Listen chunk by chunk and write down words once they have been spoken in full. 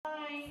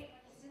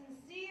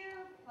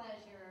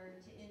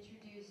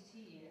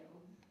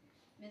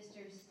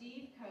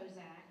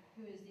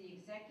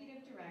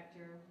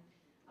director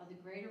of the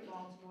Greater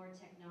Baltimore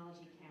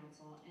Technology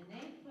Council, and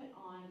they put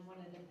on one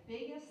of the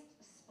biggest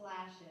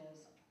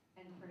splashes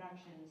and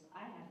productions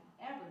I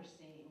have ever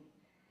seen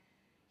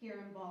here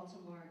in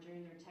Baltimore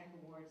during their Tech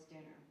Awards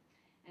dinner.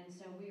 And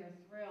so we are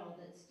thrilled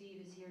that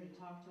Steve is here to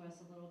talk to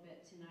us a little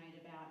bit tonight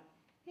about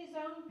his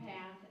own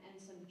path and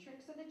some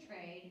tricks of the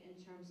trade in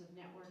terms of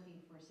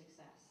networking for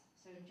success.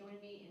 So join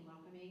me in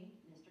welcoming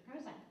Mr.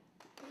 Kozak.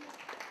 Can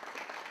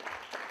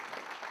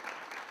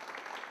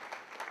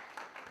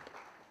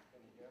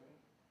you hear me?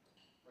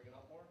 Bring it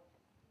up more.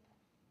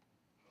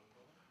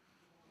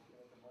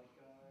 Get the mic,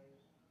 guys.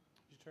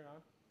 Did you turn it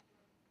on?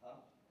 Huh?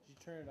 Did you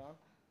turn it on?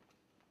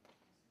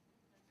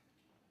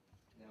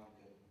 Now I'm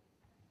good.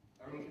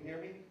 Everyone can hear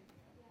me?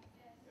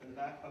 In the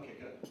back? Okay,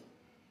 good.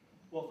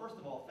 Well, first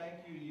of all,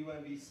 thank you to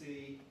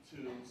UMBC, to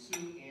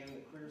Sue and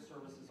the Career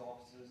Services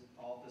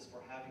Office for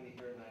having me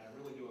here tonight. I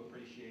really do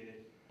appreciate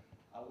it.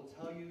 I will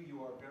tell you, you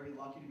are very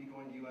lucky to be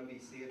going to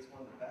UMBC. It's one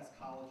of the best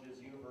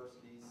colleges,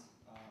 universities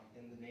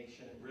in the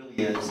nation. It really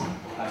is.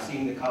 I've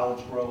seen the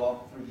college grow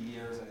up through the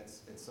years, and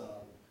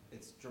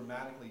it's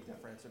dramatically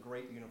different. It's a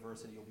great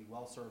university. You'll be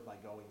well served by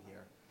going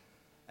here.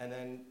 And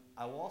then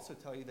I will also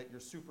tell you that you're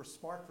super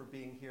smart for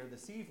being here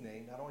this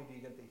evening. Not only do you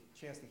get the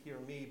chance to hear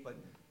me, but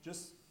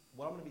just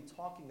what I'm going to be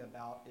talking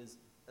about is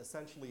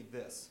essentially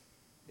this,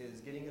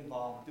 is getting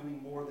involved, doing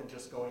more than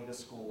just going to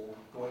school,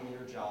 going to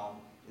your job.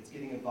 It's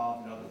getting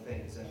involved in other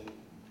things. And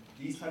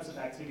these types of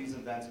activities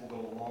and events will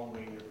go a long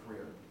way in your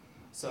career.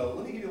 So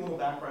let me give you a little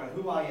background on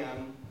who I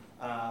am.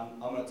 I'm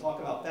going to talk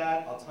about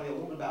that. I'll tell you a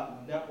little bit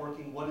about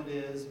networking, what it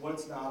is, what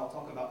it's not. I'll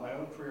talk about my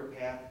own career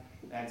path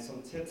and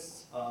some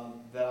tips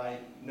that I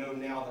know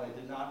now that I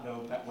did not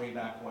know way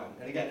back when.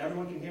 And again,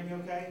 everyone can hear me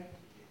okay?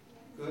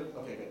 Good?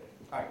 Okay, good.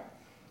 All right.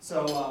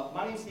 So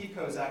my name is Steve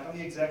Kozak. I'm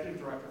the Executive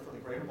Director for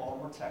the Greater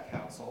Baltimore Tech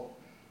Council.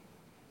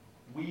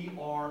 We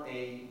are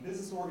a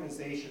business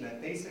organization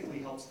that basically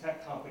helps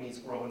tech companies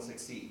grow and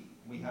succeed.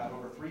 We have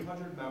over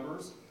 300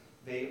 members.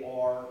 They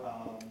are,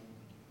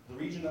 the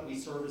region that we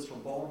serve is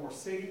from Baltimore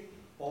City,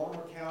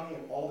 Baltimore County,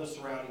 and all the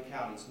surrounding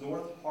counties.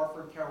 North,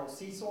 Hartford, Carroll,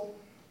 Cecil,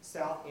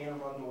 South, Anne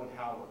Arundel, and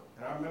Howard.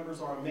 And our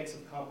members are a mix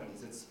of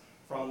companies. It's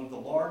from the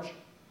large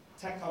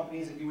tech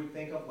companies that you would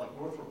think of, like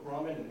Northrop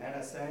Grumman and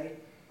NSA,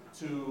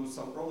 to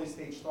some early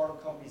stage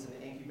startup companies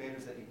and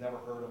incubators that you've never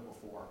heard of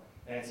before.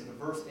 And it's a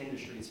diverse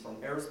industries from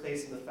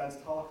aerospace and defense,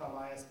 telecom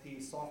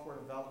ISP, software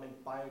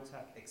development,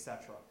 biotech,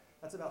 etc.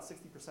 That's about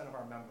 60% of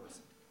our members.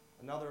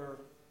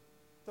 Another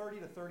 30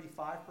 to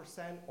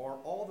 35% are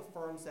all the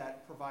firms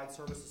that provide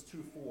services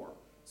to for.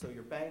 So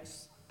your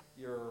banks,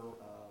 your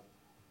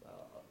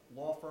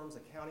law firms,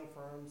 accounting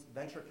firms,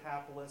 venture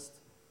capitalists,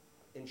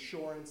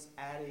 insurance,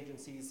 ad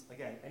agencies,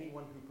 again,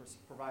 anyone who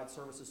provides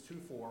services to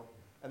for.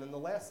 And then the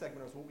last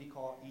segment is what we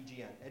call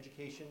EGN,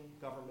 Education,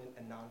 Government,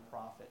 and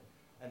Nonprofit.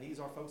 And these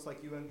are folks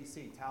like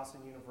UMBC,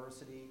 Towson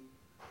University,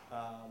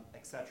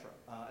 etc.,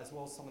 as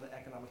well as some of the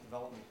economic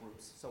development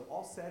groups. So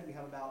all said, we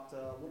have about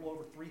a little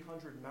over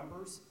 300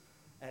 members.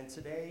 And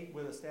today,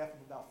 with a staff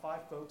of about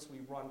 5 folks, we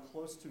run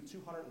close to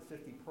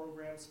 250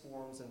 programs,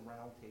 forums, and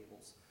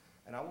roundtables.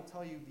 And I will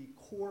tell you, the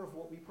core of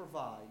what we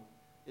provide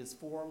is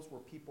forums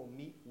where people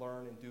meet,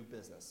 learn, and do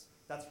business.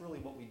 That's really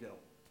what we do.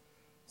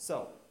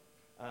 So,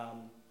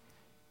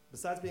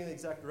 besides being the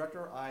executive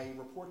director, I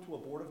report to a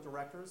board of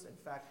directors. In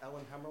fact,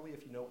 Ellen Hemmerly,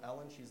 if you know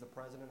Ellen, she's the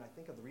president, I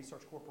think, of the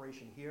Research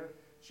Corporation here.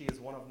 She is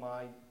one of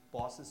my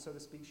bosses, so to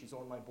speak. She's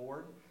on my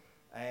board.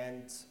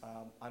 And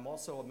I'm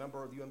also a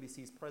member of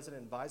UMBC's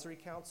President Advisory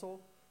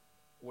Council,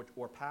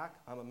 or PAC.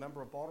 I'm a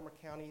member of Baltimore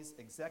County's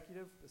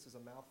Executive, this is a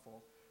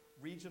mouthful,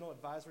 Regional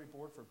Advisory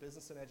Board for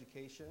Business and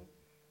Education.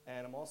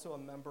 And I'm also a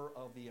member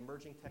of the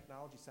Emerging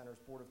Technology Center's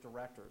Board of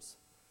Directors.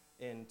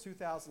 In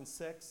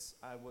 2006,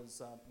 I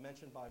was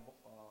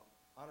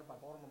honored by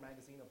Baltimore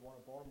Magazine of one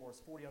of Baltimore's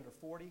 40 under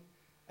 40,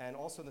 and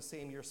also in the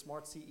same year,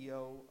 Smart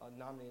CEO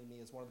nominated me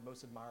as one of the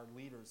most admired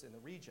leaders in the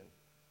region.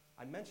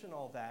 I mention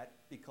all that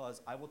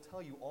because I will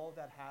tell you all of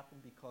that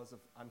happened because of,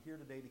 I'm here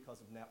today because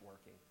of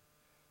networking.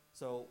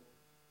 So,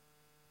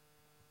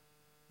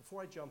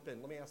 before I jump in,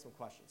 let me ask some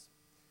questions.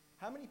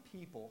 How many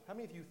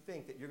of you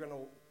think that you're going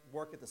to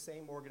work at the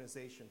same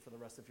organization for the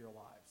rest of your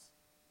lives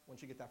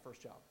once you get that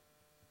first job?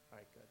 All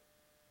right, good.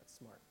 That's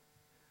smart.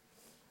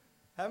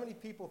 How many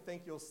people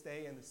think you'll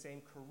stay in the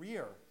same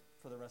career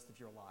for the rest of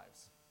your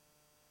lives?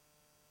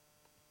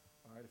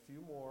 All right, a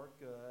few more.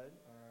 Good.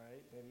 All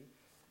right, maybe.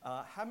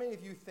 How many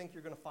of you think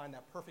you're going to find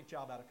that perfect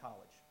job out of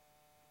college?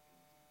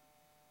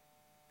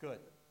 Good,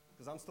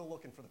 because I'm still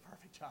looking for the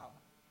perfect job.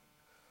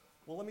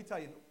 Well, let me tell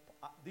you,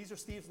 these are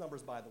Steve's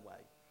numbers, by the way.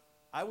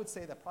 I would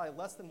say that probably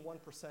less than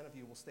 1% of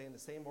you will stay in the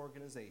same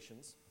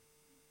organizations.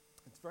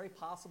 It's very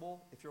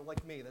possible, if you're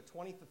like me, that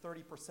 20 to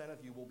 30%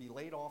 of you will be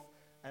laid off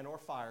and or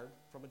fired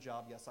from a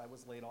job. Yes, I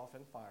was laid off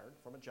and fired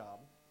from a job.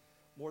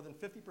 More than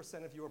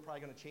 50% of you are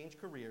probably going to change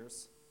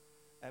careers,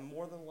 and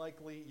more than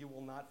likely you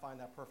will not find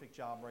that perfect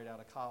job right out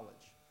of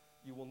college.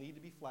 You will need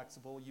to be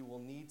flexible. You will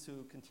need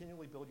to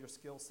continually build your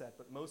skill set,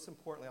 but most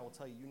importantly, I will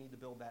tell you, you need to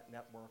build that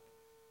network,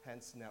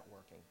 hence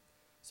networking.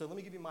 So let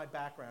me give you my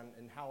background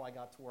and how I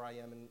got to where I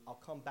am, and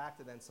I'll come back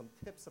to then some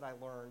tips that I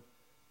learned,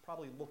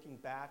 probably looking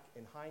back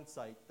in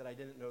hindsight, that I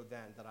didn't know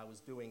then that I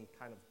was doing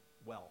kind of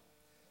well.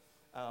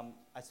 I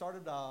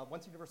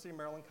went to University of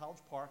Maryland, College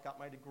Park, got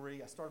my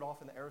degree. I started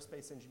off in the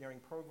aerospace engineering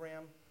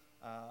program.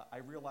 I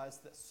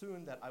realized that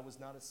soon that I was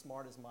not as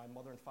smart as my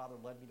mother and father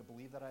led me to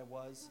believe that I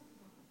was.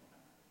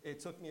 It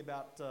took me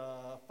about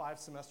 5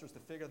 semesters to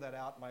figure that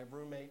out. My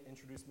roommate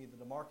introduced me to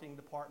the marketing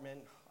department.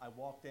 I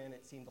walked in,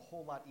 it seemed a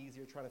whole lot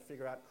easier trying to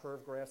figure out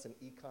curve graphs and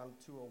Econ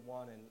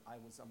 201, and I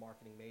was a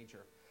marketing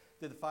major.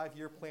 Did the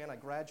 5-year plan, I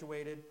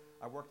graduated.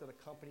 I worked at a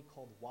company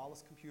called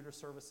Wallace Computer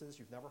Services.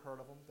 You've never heard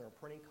of them. They're a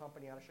printing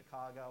company out of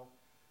Chicago.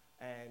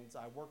 And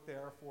I worked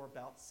there for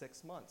about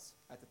 6 months.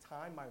 At the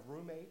time, my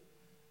roommate,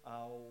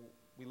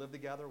 we lived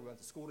together, we went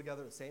to school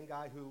together, the same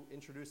guy who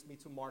introduced me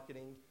to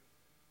marketing.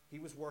 He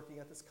was working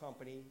at this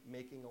company,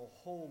 making a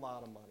whole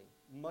lot of money,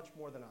 much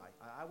more than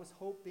I. I was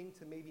hoping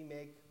to maybe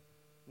make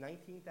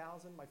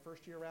 $19,000 my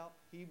first year out.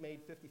 He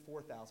made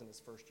 $54,000 his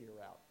first year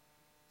out.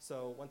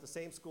 So went to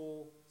same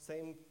school,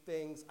 same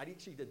things. I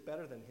actually did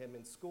better than him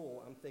in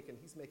school. I'm thinking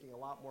he's making a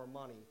lot more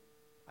money.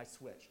 I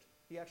switched.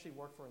 He actually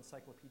worked for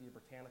Encyclopedia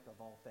Britannica of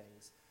all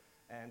things.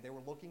 And they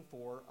were looking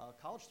for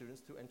college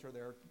students to enter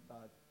their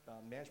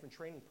management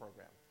training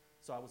program.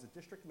 So I was a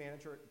district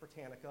manager at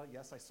Britannica.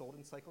 Yes, I sold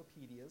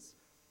encyclopedias.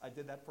 I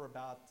did that for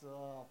about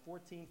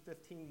 14,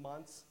 15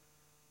 months,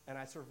 and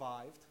I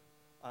survived.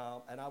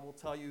 And I will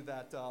tell you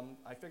that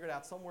I figured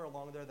out somewhere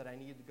along there that I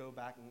needed to go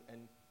back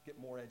and get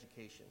more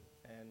education.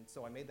 And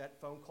so I made that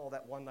phone call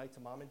that one night to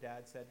Mom and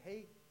Dad, said,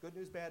 hey, good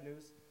news, bad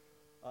news.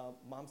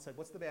 Mom said,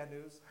 what's the bad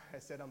news? I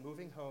said, I'm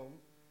moving home.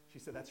 She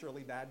said, that's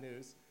really bad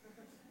news.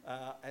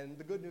 And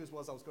the good news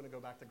was I was going to go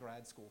back to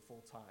grad school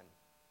full time.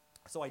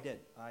 So I did.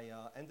 I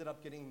ended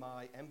up getting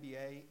my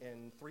MBA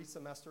in 3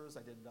 semesters.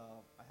 I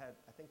had,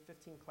 I think,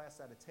 15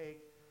 classes I had to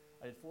take.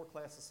 I did 4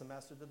 classes a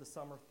semester, did the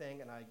summer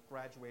thing, and I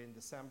graduated in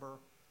December.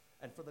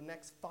 And for the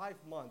next 5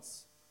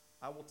 months,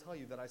 I will tell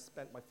you that I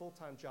spent, my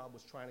full-time job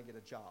was trying to get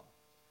a job.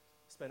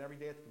 Spent every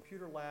day at the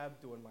computer lab,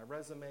 doing my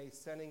resume,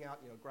 sending out,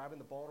 grabbing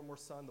the Baltimore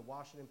Sun, the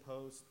Washington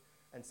Post,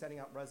 and sending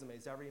out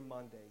resumes every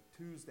Monday,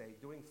 Tuesday,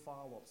 doing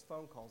follow-ups,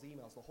 phone calls,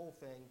 emails, the whole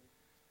thing.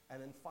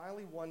 And then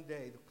finally one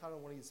day, kind of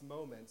one of these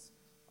moments,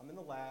 I'm in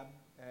the lab,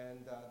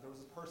 and there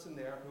was a person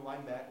there who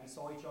I met. We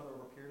saw each other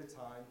over a period of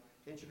time,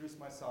 introduced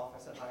myself. I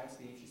said, hi, I'm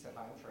Steve. She said,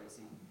 hi, I'm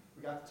Tracy.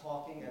 We got to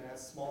talking, and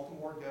as small to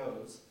more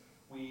goes,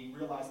 we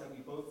realized that we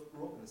both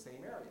grew up in the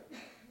same area.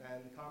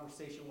 And the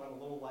conversation went a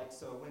little like,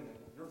 so wait a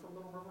minute, you're from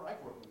Middle River? I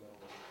grew up in Middle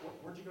River.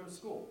 Where'd you go to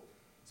school?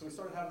 So we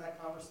started having that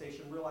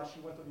conversation, realized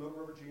she went to Middle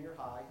River Junior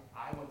High.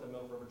 I went to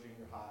Middle River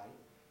Junior High.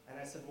 And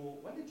I said, well,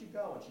 when did you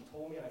go? And she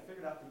told me, and I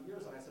figured out the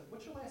years, and I said,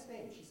 what's your last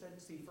name? She said,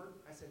 Seifert.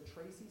 I said,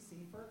 Tracy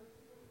Seifert?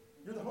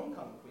 You're the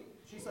homecoming queen.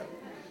 She's like,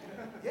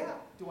 yeah,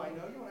 do I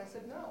know you? And I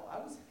said, no,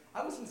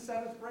 I was in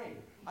 7th grade.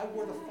 I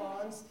wore the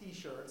Fonz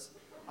t-shirts.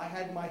 I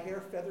had my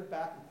hair feathered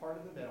back and part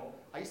in the middle.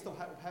 I used to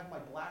have my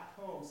black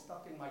comb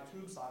stuck in my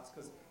tube socks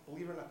because,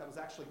 believe it or not, that was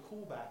actually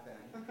cool back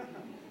then.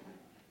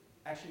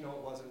 Actually, no,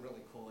 it wasn't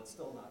really cool. It's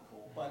still not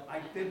cool. But I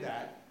did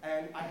that,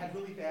 and I had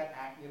really bad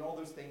acne and all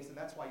those things, and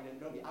that's why you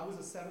didn't know me. I was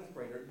a 7th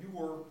grader. You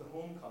were the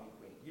homecoming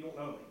queen. You don't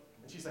know me.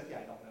 And she's like, yeah,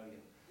 I don't know you.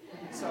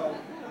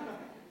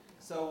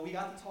 So we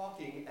got to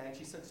talking, and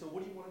she said, so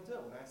what do you want to do?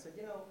 And I said,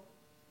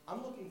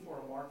 I'm looking for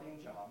a marketing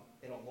job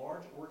in a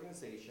large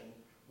organization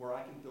where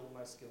I can build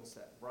my skill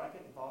set, where I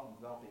get involved in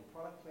developing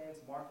product plans,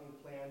 marketing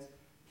plans,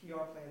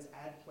 PR plans,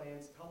 ad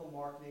plans,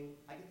 telemarketing.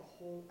 I get the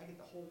whole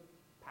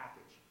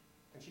package.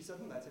 And she said,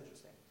 that's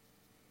interesting.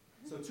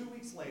 So 2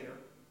 weeks later,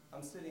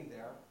 I'm sitting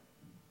there.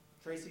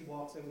 Tracy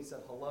walks in, we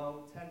said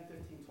hello, 10,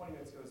 15, 20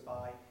 minutes goes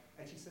by,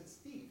 and she said,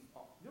 Steve,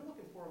 you're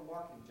looking for a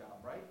marketing job,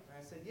 right? And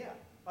I said, yeah.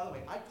 By the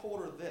way, I told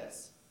her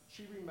this.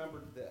 She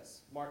remembered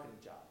this, marketing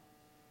job.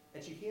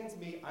 And she hands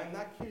me, I'm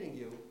not kidding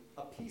you,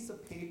 a piece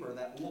of paper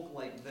that looked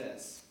like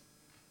this,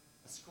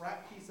 a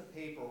scrap piece of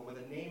paper with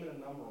a name and a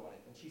number on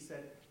it. And she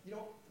said,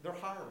 they're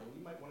hiring.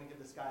 You might want to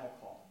give this guy a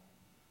call.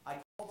 I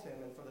called him,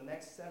 and for the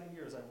next 7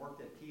 years, I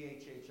worked at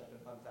PHH up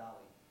in Hunt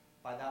Valley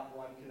by that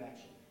one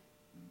connection.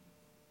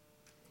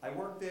 I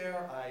worked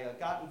there. I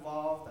got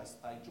involved.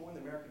 I joined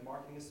the American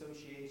Marketing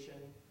Association.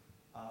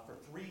 For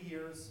 3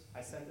 years,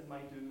 I sent in my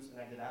dues,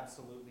 and I did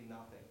absolutely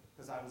nothing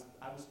because I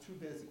was too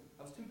busy.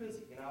 I was too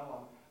busy.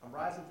 I'm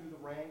rising through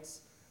the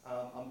ranks.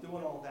 I'm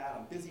doing all that.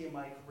 I'm busy in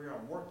my career.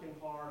 I'm working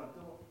hard.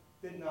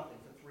 Did nothing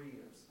for 3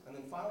 years. And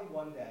then finally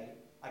one day,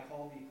 I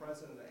called the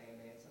president of the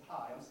AMA and said,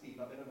 hi, I'm Steve.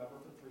 I've been a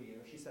member for 3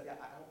 years. She said, yeah,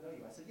 I don't know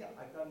you. I said, yeah,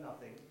 I've done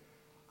nothing.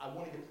 I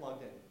want to get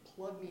plugged in.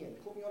 Plug me in.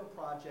 Put me on a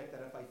project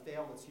that if I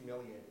fail, it's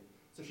humiliating.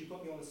 So she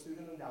put me on the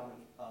student endowment,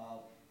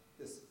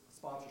 this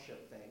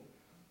sponsorship thing.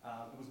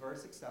 It was very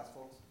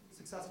successful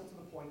to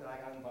the point that I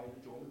got invited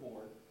to join the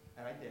board,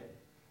 and I did.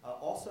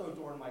 Also,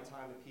 during my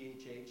time at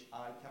PHH,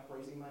 I kept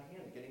raising my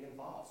hand and getting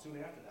involved soon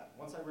after that.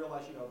 Once I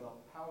realized, the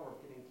power of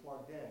getting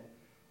plugged in,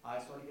 I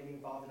started getting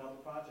involved in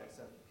other projects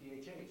at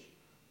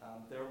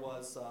There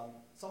was,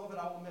 some of it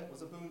I'll admit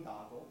was a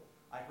boondoggle.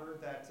 I heard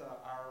that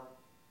our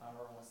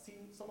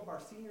some of our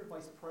senior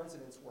vice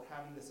presidents were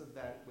having this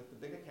event with the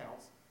big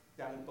accounts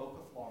down in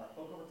Boca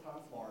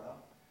Raton, Florida,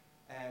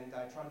 and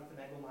I tried to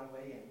finagle my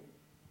way in.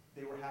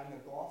 They were having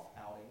a golf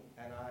outing,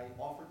 and I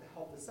offered to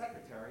help the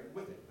secretary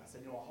with it. I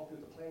said, I'll help you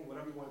with the planning,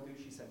 whatever you want to do.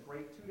 She said,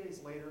 great. 2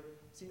 days later,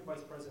 senior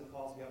vice president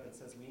calls me up and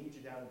says, we need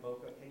you down in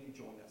Boca. Can you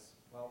join us?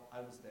 Well,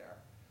 I was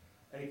there.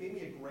 And it gave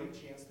me a great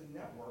chance to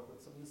network with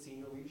some of the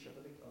senior leadership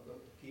of the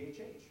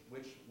PHH,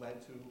 which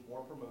led to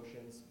more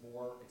promotions,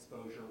 more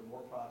exposure,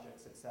 more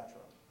projects,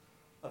 etc.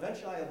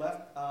 Eventually, I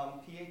left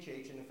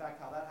PHH, and in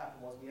fact, how that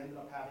happened was we ended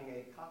up having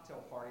a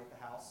cocktail party at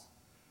the house.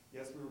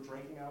 Yes, we were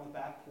drinking out on the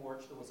back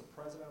porch. There was a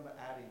president of an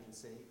ad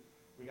agency.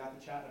 We got to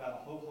chatting about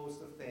a whole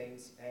host of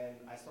things, and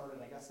I started,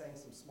 saying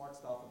some smart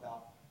stuff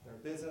about their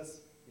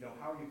business.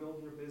 How are you building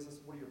your business?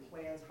 What are your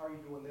plans? How are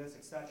you doing this,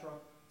 etc.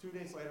 2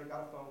 days later,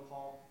 got a phone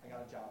call. I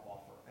got a job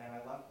offer, and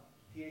I left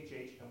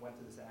PHH and went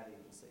to this ad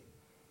agency.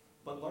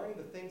 But learning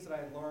the things that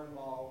I had learned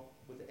while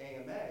with the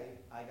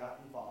AMA, I got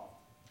involved.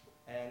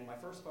 And my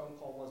first phone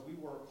call was we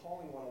were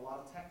calling on a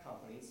lot of tech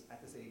companies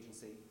at this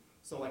agency.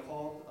 So I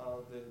called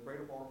the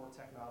Greater Baltimore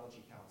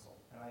Technology Council,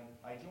 and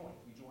I joined.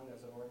 We joined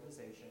as an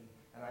organization,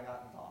 and I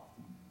got involved.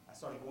 I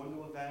started going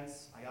to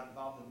events. I got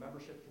involved in the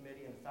membership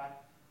committee. In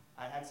fact,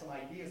 I had some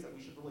ideas that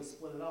we should really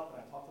split it up, and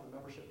I talked to the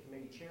membership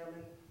committee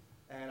chairman,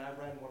 and I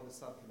ran one of the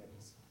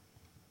subcommittees.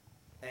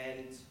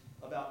 And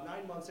about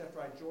 9 months after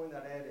I joined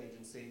that ad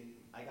agency,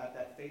 I got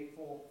that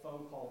fateful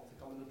phone call to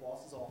come into the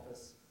boss's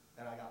office,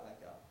 and I got let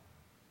go.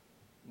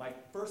 My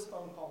first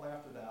phone call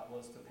after that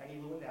was to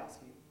Penny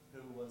Lewandowski, who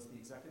was the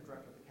executive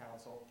director of the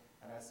council,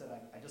 and I said,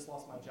 I just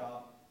lost my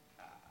job.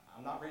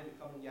 I'm not ready to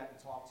come in yet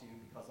and talk to you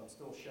because I'm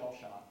still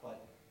shell-shocked,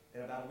 but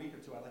in about a week or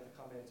two, I'd like to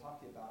come in and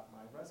talk to you about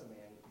my resume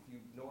and if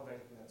you know of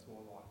anything that's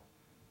going on.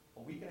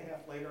 A week and a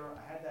half later,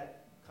 I had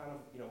that kind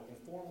of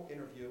informal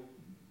interview,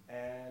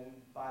 and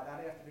by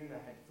that afternoon,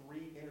 I had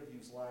 3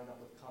 interviews lined up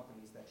with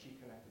companies that she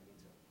connected me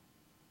to.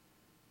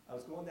 I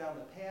was going down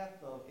the path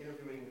of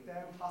interviewing with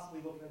them,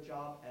 possibly looking at a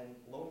job, and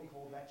lo and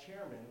behold, that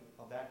chairman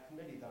of that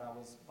committee that I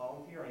was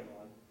volunteering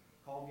on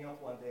called me up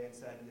one day and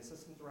said, the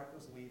assistant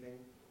director's leaving,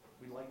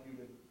 we'd like you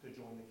to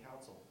join the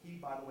council. He,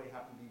 by the way,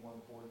 happened to be one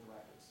of the board of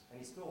directors, and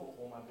he's still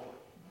on my board.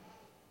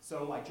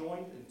 So I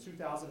joined in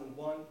 2001,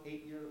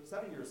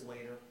 7 years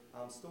later,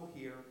 I'm still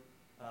here.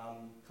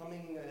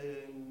 Coming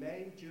in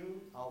May,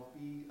 June, I'll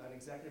be an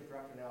executive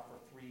director now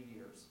for 3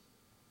 years.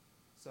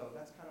 So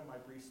that's kind of my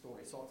brief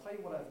story. So I'll tell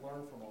you what I've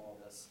learned from all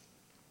of this.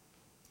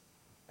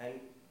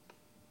 And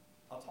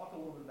I'll talk a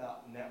little bit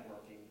about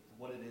networking,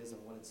 what it is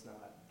and what it's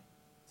not.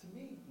 To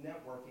me,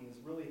 networking is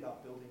really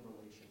about building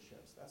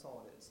relationships. That's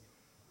all it is.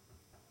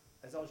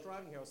 As I was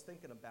driving here, I was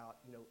thinking about,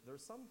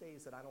 there's some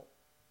days that I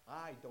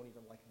don't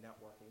even like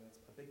networking. It's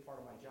a big part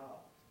of my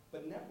job.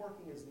 But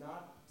networking is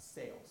not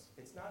sales.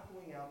 It's not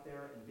going out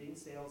there and being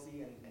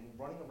salesy and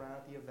running around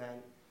at the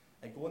event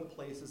and going to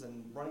places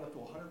and running up to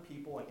 100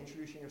 people and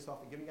introducing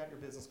yourself and giving out your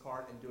business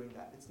card and doing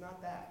that. It's not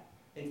that.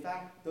 In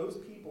fact, those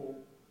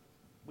people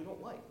we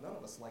don't like. None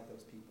of us like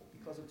those people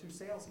because they're too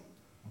salesy.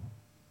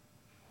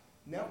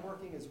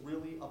 Networking is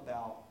really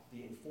about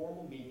the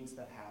informal meetings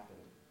that happen.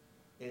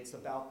 It's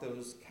about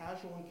those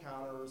casual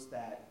encounters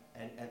that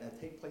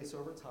take place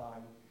over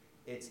time.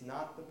 It's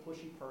not the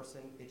pushy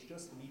person. It's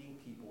just meeting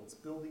people. It's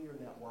building your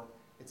network.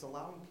 It's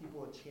allowing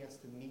people a chance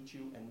to meet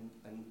you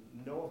and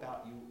know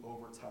about you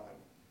over time.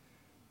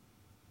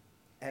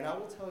 And I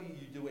will tell you,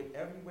 you do it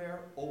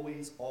everywhere,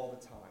 always, all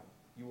the time.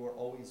 You are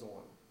always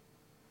on.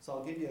 So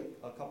I'll give you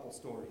a couple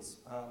stories.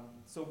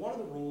 So one of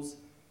the rules,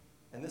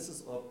 and this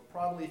is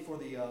probably for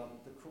the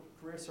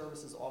Career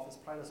Services Office,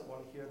 probably doesn't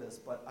want to hear this,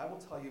 but I will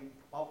tell you,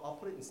 I'll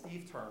put it in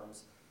Steve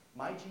terms.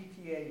 My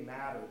GPA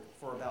mattered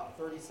for about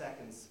 30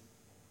 seconds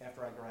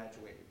after I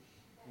graduated,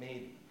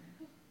 maybe.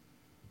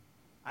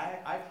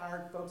 I've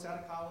hired folks out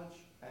of college,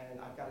 and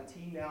I've got a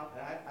team now,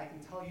 and I can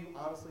tell you,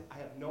 honestly, I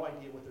have no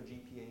idea what their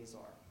GPAs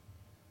are.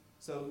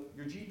 So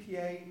your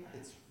GPA,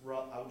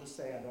 I will just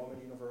say, I know I'm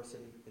at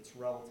university, it's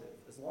relative.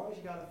 As long as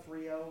you got a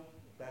 3.0,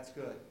 that's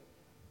good.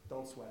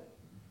 Don't sweat it.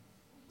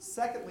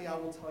 Secondly, I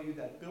will tell you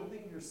that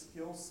building your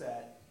skill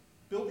set,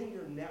 building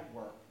your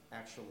network,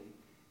 actually,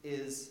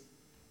 is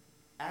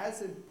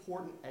as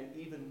important and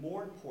even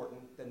more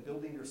important than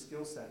building your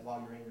skill set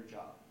while you're in your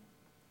job.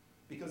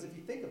 Because if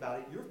you think about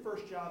it, your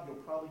first job you'll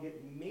probably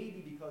get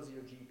maybe because of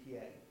your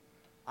GPA.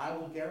 I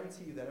will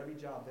guarantee you that every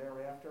job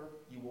thereafter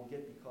you will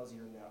get because of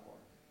your network.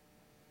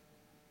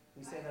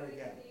 Let me say that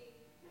again.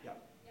 Yeah.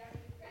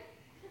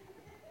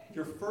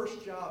 Your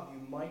first job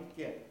you might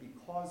get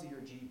because of your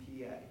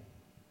GPA.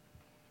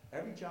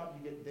 Every job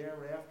you get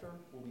thereafter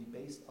will be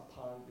based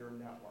upon your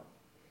network.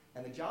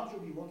 And the jobs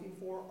you'll be looking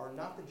for are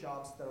not the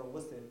jobs that are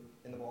listed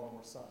in the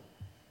Baltimore Sun.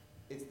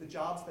 It's the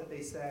jobs that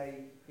they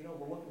say,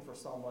 we're looking for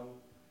someone.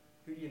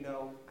 Who do you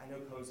know? I know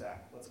Kozak.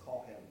 Let's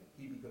call him.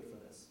 He'd be good for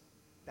this.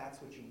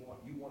 That's what you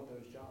want. You want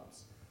those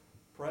jobs.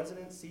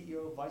 President,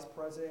 CEO, vice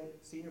president,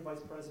 senior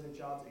vice president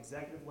jobs,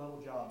 executive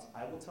level jobs,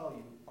 I will tell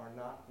you, are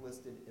not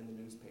listed in the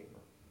newspaper.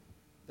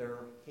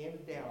 They're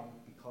handed down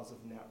because of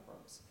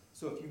networks.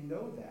 So if you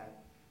know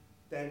that,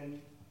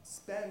 then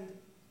spend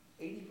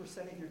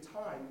 80% of your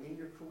time in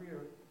your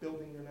career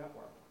building your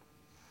network.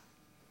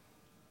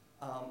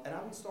 And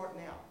I would start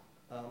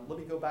now. Let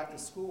me go back to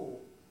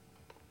school.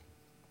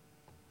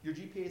 Your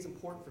GPA is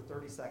important for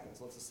 30 seconds,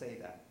 let's just say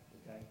that,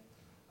 okay?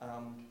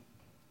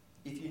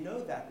 If you know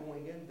that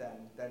going in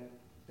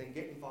then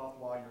get involved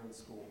while you're in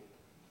school.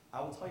 I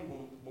will tell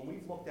you, when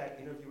we've looked at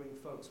interviewing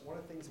folks, one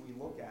of the things we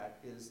look at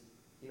is,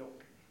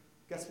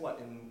 guess what, I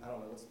don't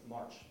know, it's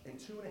March. In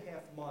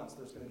 2.5 months,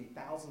 there's gonna be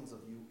thousands of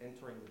you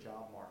entering the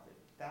job market.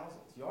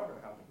 Thousands. You are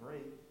gonna have a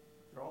degree.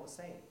 They're all the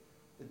same.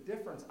 The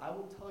difference, I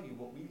will tell you,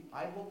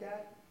 I look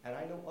at, and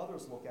I know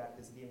others look at,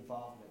 is the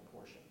involvement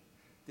portion.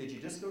 Did you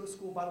just go to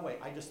school? By the way,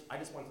 I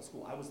just went to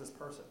school. I was this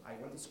person. I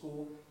went to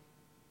school,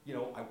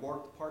 I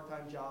worked a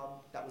part-time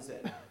job, that was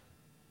it.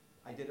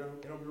 I did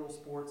intramural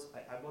sports.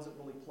 I wasn't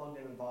really plugged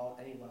in involved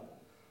at any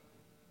level.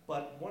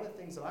 But one of the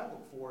things that I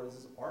look for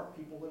is are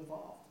people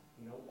involved?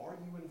 Are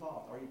you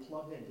involved? Are you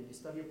plugged in? Did you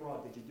study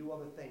abroad? Did you do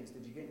other things?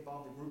 Did you get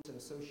involved in groups and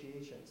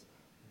associations?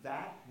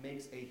 That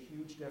makes a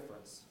huge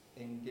difference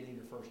in getting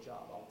your first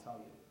job, I'll tell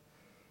you.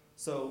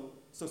 So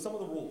some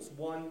of the rules.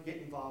 One, get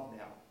involved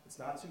now. It's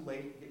not too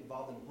late. Get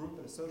involved in a group,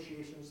 an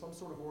association, some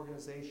sort of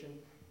organization.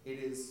 It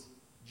is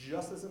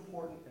just as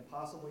important and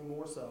possibly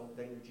more so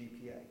than your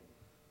GPA.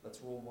 That's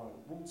rule one.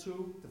 Rule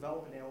two,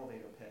 develop an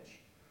elevator pitch.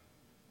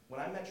 When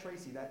I met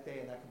Tracy that day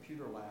in that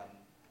computer lab,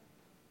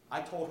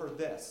 I told her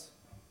this,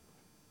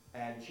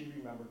 and she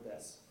remembered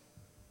this.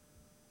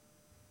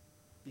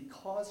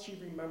 Because she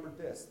remembered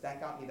this, that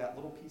got me that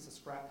little piece of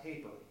scrap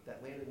paper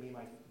that landed me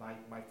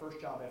my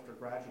first job after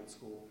graduate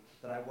school,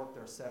 that I worked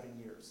there 7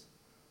 years.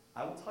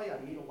 I will tell you, I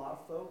meet a lot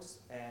of folks,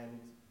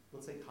 and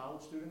let's say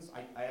college students.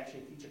 I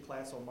actually teach a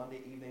class on Monday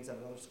evenings at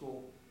another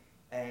school,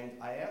 and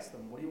I ask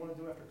them, what do you want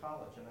to do after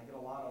college? And I get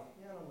a lot of,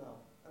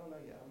 I don't know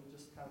yet. I'm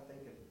just kind of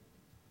thinking.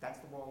 That's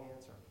the wrong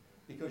answer.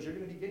 Because you're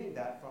going to be getting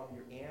that from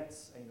your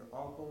aunts and your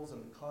uncles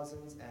and the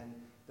cousins and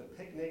the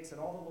picnics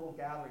and all the little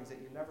gatherings that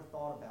you never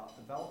thought about.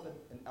 Develop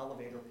an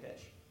elevator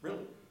pitch.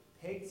 Really,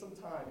 take some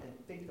time and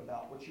think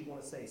about what you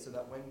want to say so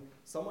that when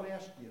someone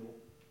asks you,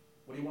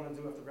 what do you want to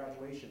do after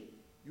graduation?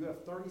 You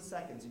have 30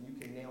 seconds and you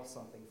can nail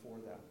something for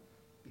them.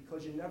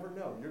 Because you never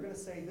know. You're going to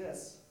say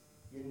this.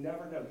 You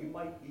never know. You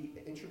might be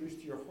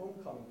introduced to your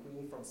homecoming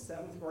queen from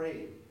 7th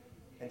grade,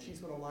 and she's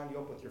going to line you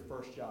up with your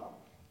first job.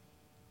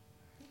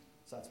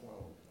 So that's one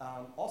of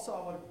them. Also,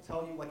 I want to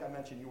tell you, like I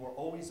mentioned, you are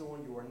always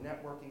on. You are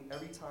networking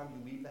every time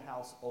you leave the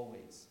house,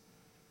 always.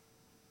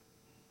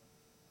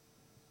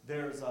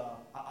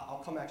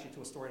 I'll come actually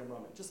to a story in a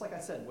moment. Just like I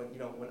said,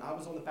 when I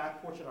was on the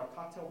back porch at our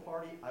cocktail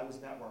party, I was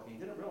networking.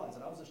 Didn't realize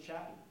it. I was just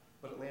chatting,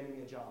 but it landed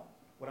me a job.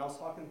 When I was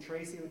talking to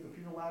Tracy in the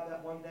computer lab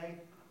that one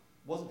day,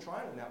 wasn't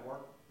trying to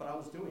network, but I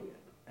was doing it.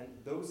 And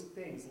those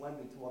things led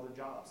me to other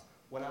jobs.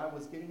 When I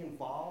was getting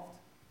involved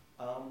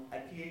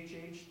at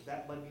PHH,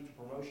 that led me to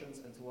promotions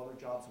and to other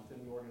jobs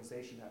within the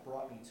organization that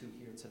brought me to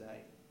here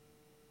today.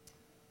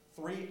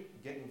 3,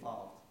 get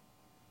involved.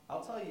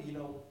 I'll tell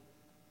you,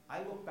 I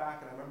look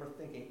back and I remember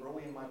thinking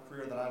early in my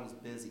career that I was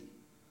busy.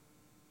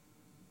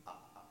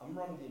 I'm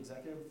running the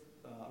executive,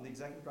 I'm the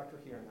executive director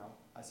here now.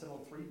 I sit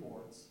on 3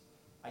 boards.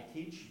 I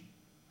teach,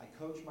 I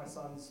coach my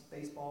son's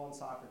baseball and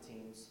soccer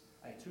teams.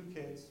 I have 2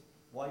 kids,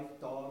 wife,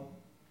 dog.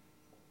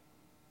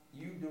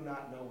 You do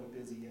not know what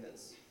busy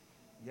is.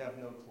 You have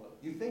no clue.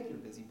 You think you're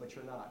busy, but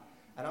you're not.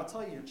 And I'll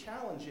tell you, your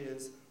challenge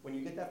is, when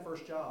you get that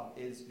first job,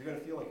 is you're going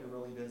to feel like you're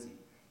really busy.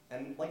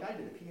 And like I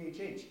did at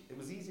PHH, it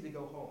was easy to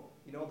go home.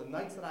 The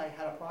nights that I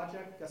had a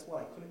project, guess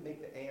what? I couldn't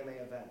make the AMA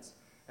events.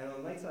 And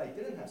on the nights that I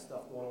didn't have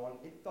stuff going on,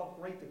 it felt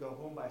great to go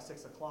home by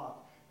 6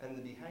 o'clock and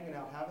to be hanging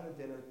out, having a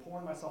dinner,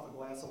 pouring myself a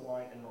glass of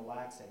wine, and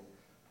relaxing.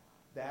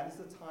 That is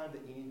the time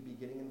that you need to be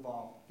getting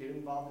involved. Get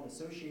involved in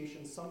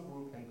association, some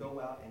group, and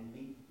go out and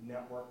meet,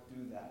 network,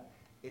 do that.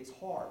 It's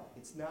hard.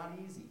 It's not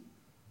easy.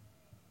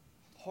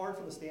 Hard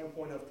from the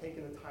standpoint of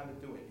taking the time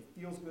to do it. It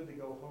feels good to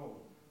go home.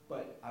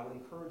 But I would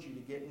encourage you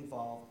to get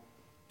involved.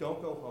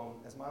 Don't go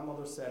home. As my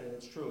mother said, and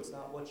it's true, it's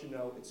not what you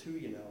know, it's who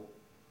you know.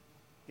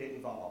 Get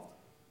involved.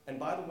 And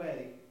by the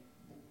way,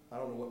 I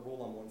don't know what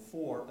rule I'm on,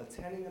 4,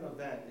 attending an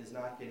event is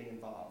not getting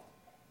involved.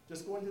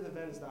 Just going to the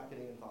event is not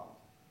getting involved.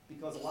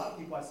 Because a lot of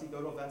people I see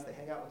go to events, they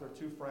hang out with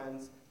their 2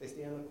 friends, they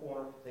stand in the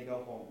corner, they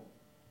go home.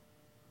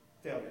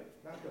 Failure,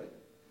 not good.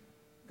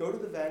 Go to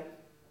the event.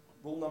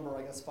 Rule number,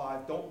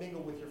 5, don't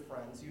mingle with your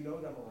friends. You know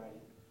them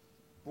already.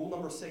 Rule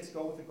number 6,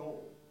 go with a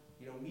goal.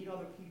 Meet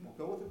other people.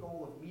 Go with the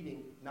goal of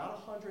meeting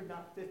not 100,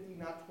 not 50,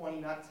 not 20,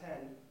 not 10,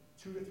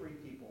 2 to 3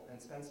 people,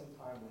 and spend some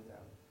time with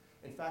them.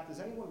 In fact, has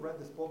anyone read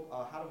this book,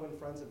 How to Win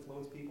Friends,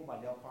 Influence People by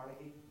Dale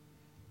Carnegie?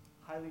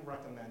 Highly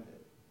recommend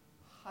it.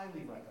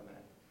 Highly recommend.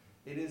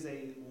 It is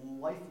a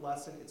life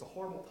lesson. It's a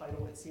horrible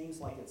title. It seems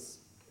like it's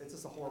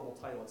just a horrible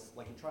title. It's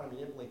like you're trying to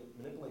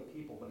manipulate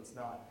people, but it's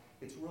not.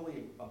 It's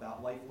really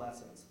about life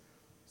lessons.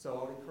 So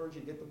I would encourage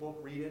you to get the book,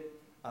 read it.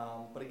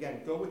 But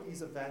again, go with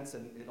these events,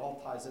 and it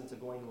all ties into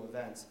going to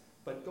events.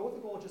 But go with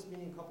the goal of just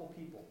meeting a couple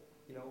people.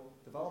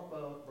 Develop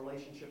a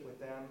relationship with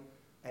them.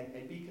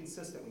 and be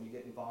consistent when you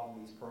get involved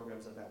in these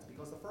programs, events.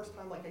 Because the first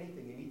time, like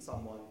anything, you meet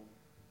someone,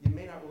 you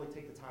may not really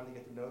take the time to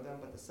get to know them,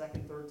 but the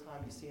second, third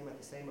time you see them at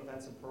the same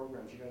events and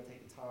programs, you're going to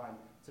take the time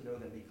to know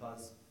them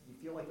because you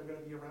feel like they're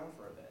going to be around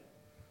for a bit.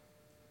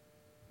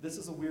 This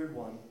is a weird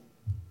one.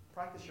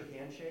 Practice your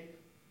handshake.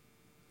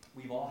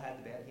 We've all had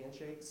the bad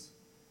handshakes.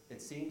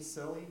 It seems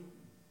silly,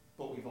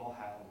 but we've all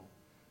had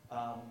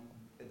them.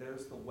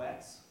 There's the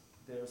wets,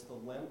 there's the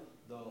limp,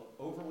 the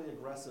overly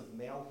aggressive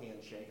male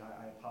handshake.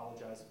 I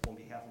apologize on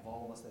behalf of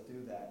all of us that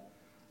do that.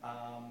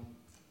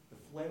 The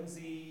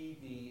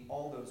flimsy,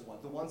 all those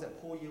ones. The ones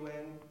that pull you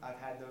in, I've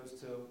had those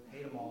too.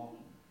 Hate them all.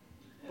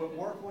 But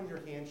work on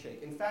your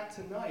handshake. In fact,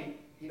 tonight,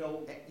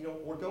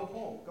 or go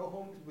home. Go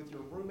home with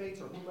your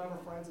roommates or whomever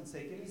friends and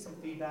say, give me some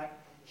feedback.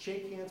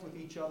 Shake hands with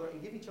each other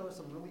and give each other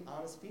some really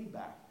honest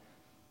feedback.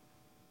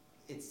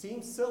 It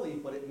seems silly,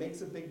 but it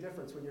makes a big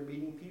difference when you're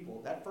meeting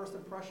people. That first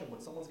impression,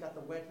 when someone's got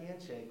the wet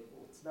handshake,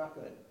 it's not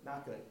good,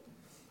 not good.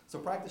 So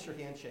practice your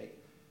handshake.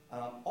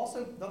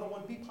 Also, another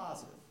one, be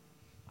positive.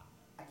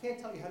 I can't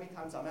tell you how many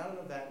times I'm at an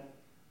event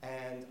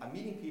and I'm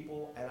meeting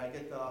people and I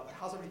get the,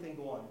 how's everything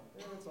going?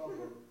 Yeah, it's all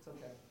good, it's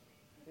okay.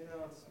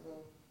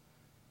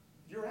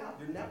 You're out,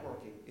 you're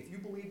networking. If you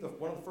believe that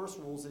one of the first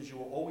rules is you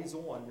are always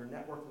on, you're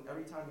networking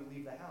every time you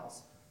leave the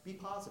house, be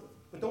positive.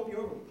 But don't be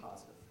overly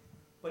positive.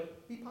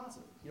 But be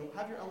positive.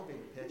 Have your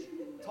elevator pitch.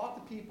 Talk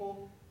to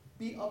people.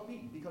 Be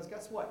upbeat. Because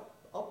guess what?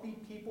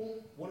 Upbeat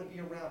people want to be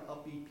around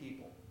upbeat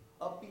people.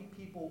 Upbeat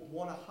people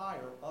want to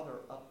hire other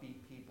upbeat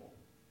people.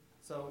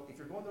 So if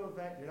you're going to an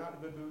event, you're not in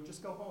a good mood,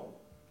 just go home.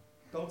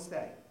 Don't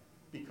stay.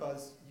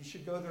 Because you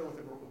should go there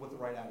with the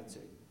right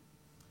attitude.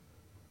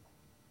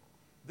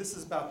 This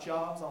is about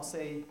jobs. I'll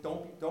say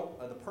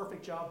the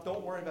perfect job.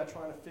 Don't worry about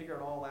trying to figure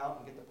it all out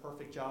and get the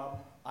perfect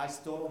job. I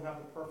still don't have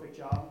the perfect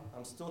job.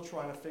 I'm still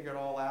trying to figure it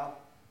all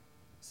out.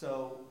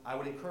 So I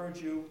would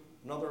encourage you,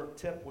 another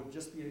tip would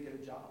just be to get a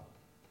job.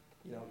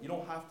 You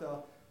don't have to,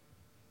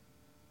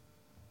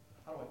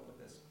 how do I put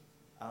this?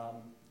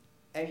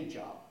 Any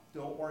job.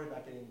 Don't worry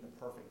about getting the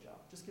perfect job.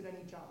 Just get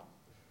any job.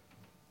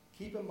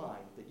 Keep in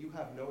mind that you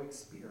have no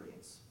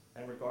experience.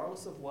 And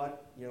regardless of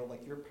what,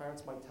 like your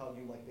parents might tell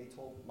you, like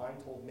mine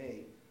told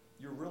me,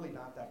 you're really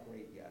not that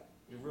great yet.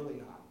 You're really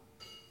not.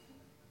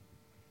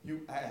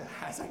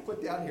 As I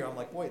put down here, I'm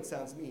like, boy, it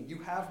sounds mean. You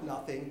have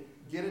nothing.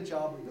 Get a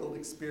job and build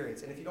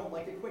experience. And if you don't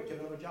like it, quit. Get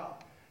another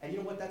job. And you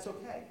know what? That's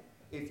okay.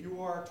 If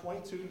you are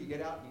 22, you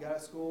get out, you got out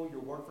of school, you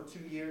work for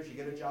 2 years, you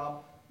get a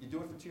job, you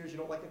do it for 2 years, you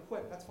don't like it,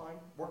 quit. That's fine.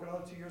 Work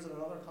another 2 years at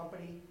another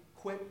company,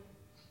 quit,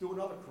 do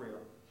another career.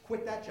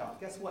 Quit that job.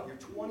 Guess what? You're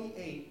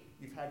 28.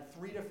 You've had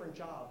 3 different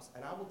jobs,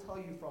 and I will tell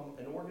you from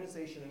an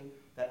organization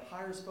that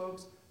hires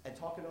folks and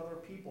talking to other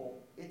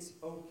people, it's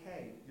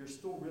okay. You're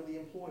still really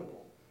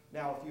employable.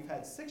 Now, if you've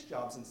had 6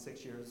 jobs in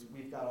 6 years,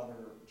 we've got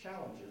other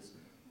challenges.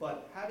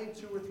 But having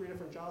 2 or 3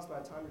 different jobs by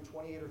the time you're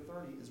 28 or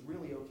 30 is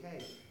really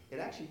okay. It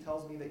actually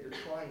tells me that you're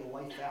trying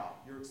life out.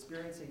 You're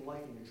experiencing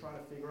life and you're trying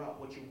to figure out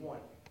what you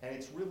want. And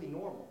it's really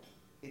normal.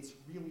 It's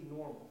really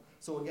normal.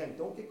 So again,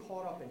 don't get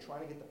caught up in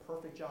trying to get the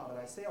perfect job. And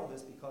I say all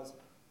this because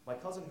my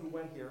cousin who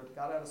went here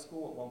got out of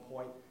school at one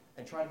point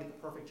and tried to get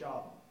the perfect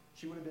job.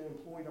 She would have been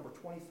employee number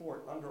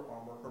 24 at Under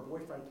Armour. Her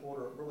boyfriend told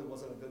her it really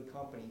wasn't a good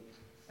company.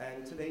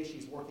 And today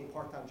she's working a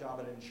part-time job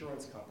at an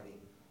insurance company.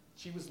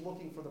 She was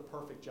looking for the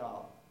perfect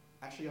job.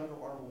 Actually,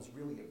 Under Armour was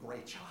really a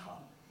great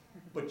job.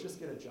 But just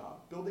get a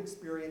job. Build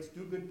experience,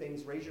 do good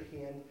things, raise your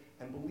hand,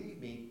 and believe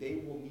me,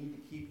 they will need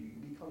to keep you.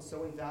 You become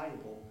so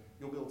invaluable,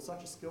 you'll build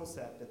such a skill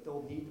set that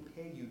they'll need to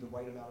pay you the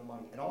right amount of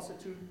money. And also,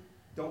 too,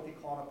 don't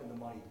get caught up in the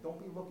money. Don't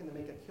be looking to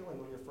make a killing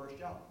on your first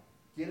job.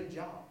 Get a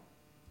job.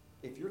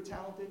 If you're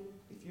talented,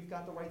 if you've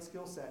got the right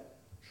skill set,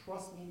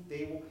 trust me,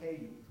 they will pay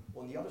you.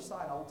 On the other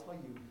side, I will tell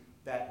you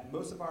that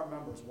most of our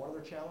members, one of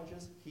their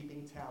challenges,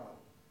 keeping talent.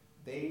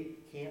 They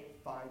can't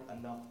find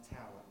enough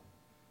talent.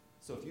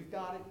 So if you've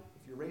got it,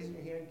 if you're raising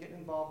your hand, getting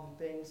involved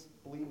in things,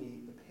 believe me,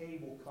 the pay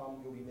will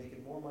come. You'll be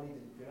making more money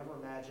than you could ever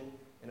imagine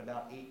in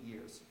about 8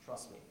 years,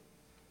 trust me.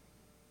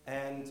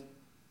 And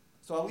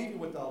so I'll leave you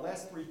with the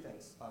last 3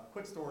 things,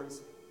 quick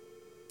stories.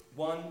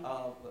 One,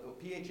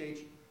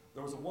 PHH,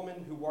 there was a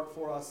woman who worked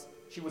for us.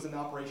 She was in the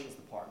operations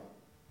department.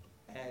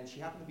 And she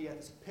happened to be at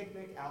this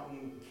picnic out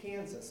in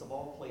Kansas, of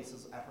all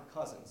places, at her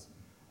cousin's.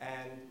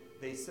 And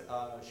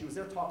she was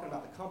there talking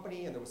about the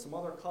company, and there was some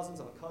other cousins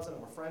of a cousin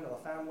of a friend of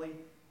a family.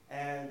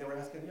 And they were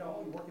asking,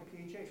 oh, you work at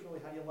PHH, really,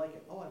 how do you like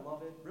it? Oh, I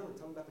love it, really,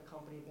 tell me about the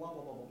company, blah,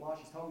 blah, blah, blah, blah.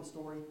 She's telling the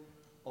story.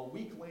 A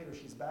week later,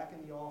 she's back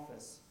in the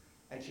office,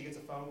 and she gets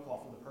a phone call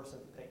from the person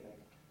at the picnic.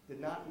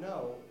 Did not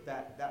know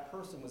that that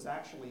person was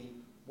actually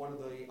one of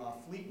the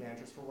fleet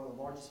managers for one of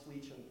the largest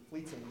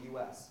fleets in the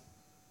U.S.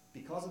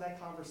 Because of that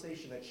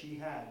conversation that she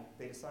had,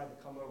 they decided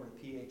to come over to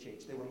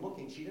PHH. They were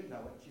looking, she didn't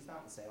know it, she's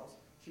not in sales.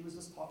 She was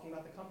just talking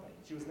about the company.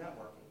 She was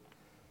networking.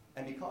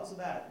 And because of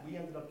that, we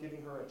ended up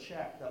giving her a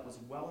check that was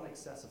well in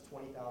excess of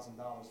 $20,000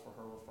 for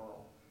her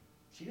referral.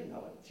 She didn't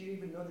know it. She didn't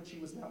even know that she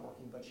was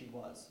networking, but she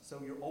was. So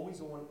you're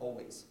always on,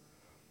 always.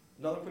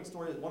 Another quick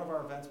story, at one of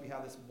our events, we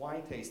have this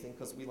wine tasting,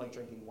 because we like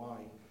drinking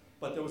wine.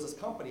 But there was this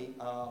company,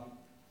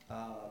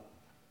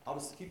 I'll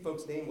just keep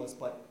folks nameless,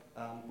 but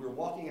we were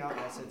walking out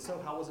and I said,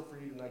 so how was it for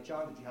you tonight,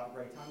 John? Did you have a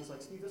great time? He's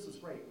like, Steve, this was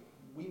great.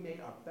 We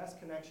made our best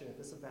connection at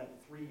this event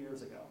 3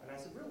 years ago. And I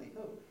said, really,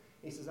 who?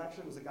 And he says,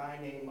 actually, it was a guy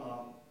named,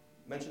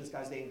 mentioned this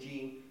guy's name,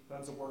 Gene, who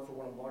happens to work for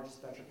one of the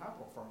largest venture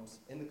capital firms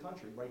in the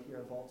country, right here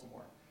in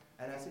Baltimore.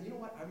 And I said, you know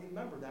what, I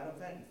remember that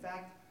event. In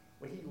fact,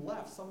 when he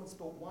left, someone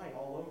spilled wine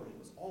all over him. It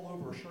was all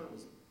over his shirt.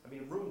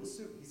 It ruined the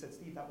suit. He said,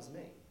 Steve, that was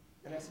me.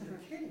 And I said, you're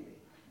kidding me.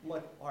 I'm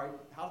like, all right,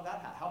 how did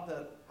that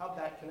happen? How'd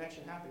that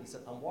connection happen? He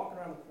said, I'm walking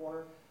around the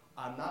corner,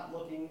 I'm not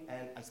looking,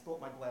 and I spilled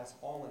my glass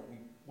all in.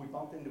 We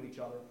bumped into each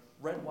other,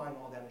 red wine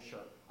all down his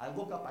shirt. I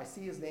look up, I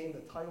see his name, the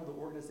title, the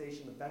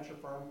organization, the venture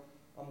firm.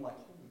 I'm like,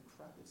 holy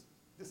crap, it's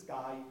this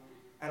guy.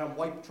 And I'm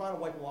trying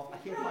to wipe him off. I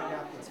can't find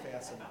napkins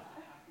fast enough.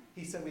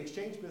 He said, we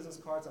exchanged business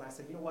cards, and I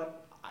said, you know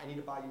what? I need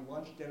to buy you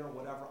lunch, dinner,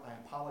 whatever. I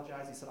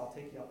apologize. He said, I'll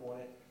take you up on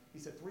it. He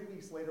said, 3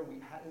 weeks later, we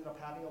ended up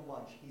having a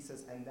lunch. He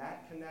says, and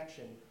that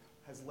connection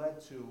has led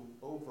to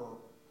over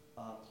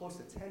close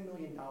to $10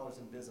 million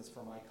in business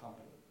for my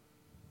company.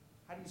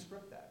 How do you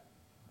script that?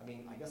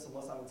 I guess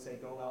unless I would say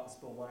go out and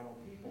spill wine on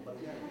people, but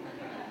again,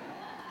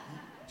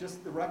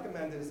 just the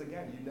recommend is,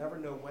 again, you never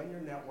know when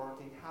you're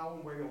networking, how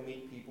and where you'll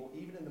meet people.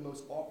 Even in the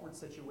most awkward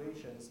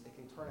situations, it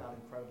can turn out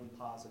incredibly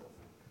positive.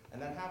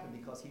 And that happened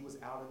because he was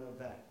out at an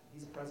event.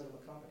 He's the president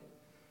of a company.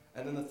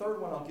 And then the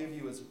third one I'll give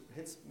you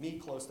hits me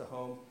close to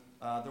home.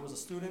 There was a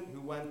student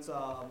who went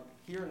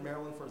here in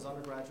Maryland for his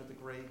undergraduate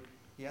degree.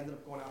 He ended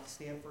up going out to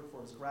Stanford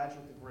for his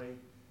graduate degree.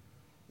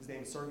 His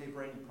name is Sergey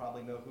Brin. You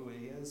probably know who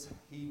he is.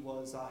 He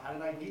had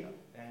an idea,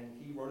 and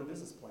he wrote a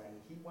business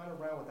plan. He went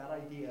around with that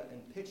idea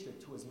and pitched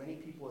it to as many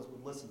people as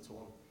would listen to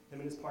him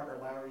and his partner,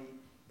 Larry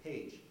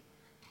Page.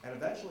 And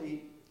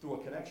eventually, through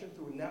a connection,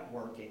 through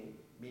networking,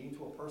 meeting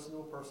to a person,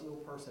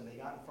 they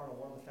got in front of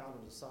one of the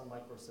founders of Sun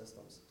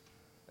Microsystems.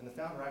 And the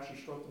founder actually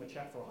stroked him a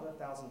check for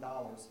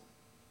 $100,000.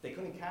 They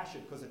couldn't cash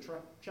it because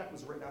the check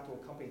was written out to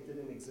a company that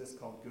didn't exist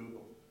called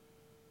Google.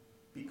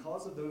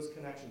 Because of those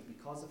connections,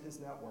 because of his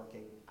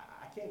networking,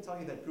 I can't tell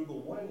you that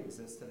Google wouldn't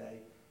exist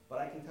today, but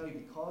I can tell you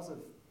because of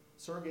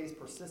Sergey's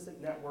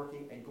persistent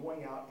networking and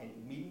going out and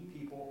meeting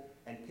people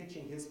and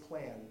pitching his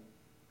plan,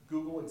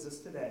 Google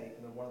exists today,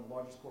 and they're one of the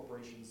largest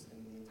corporations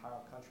in the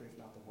entire country, if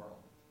not the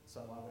world.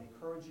 So I would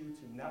encourage you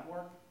to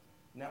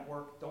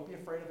network, don't be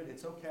afraid of it,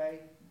 it's okay,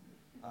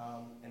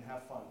 and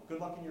have fun. Good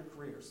luck in your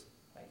careers.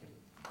 Thank you.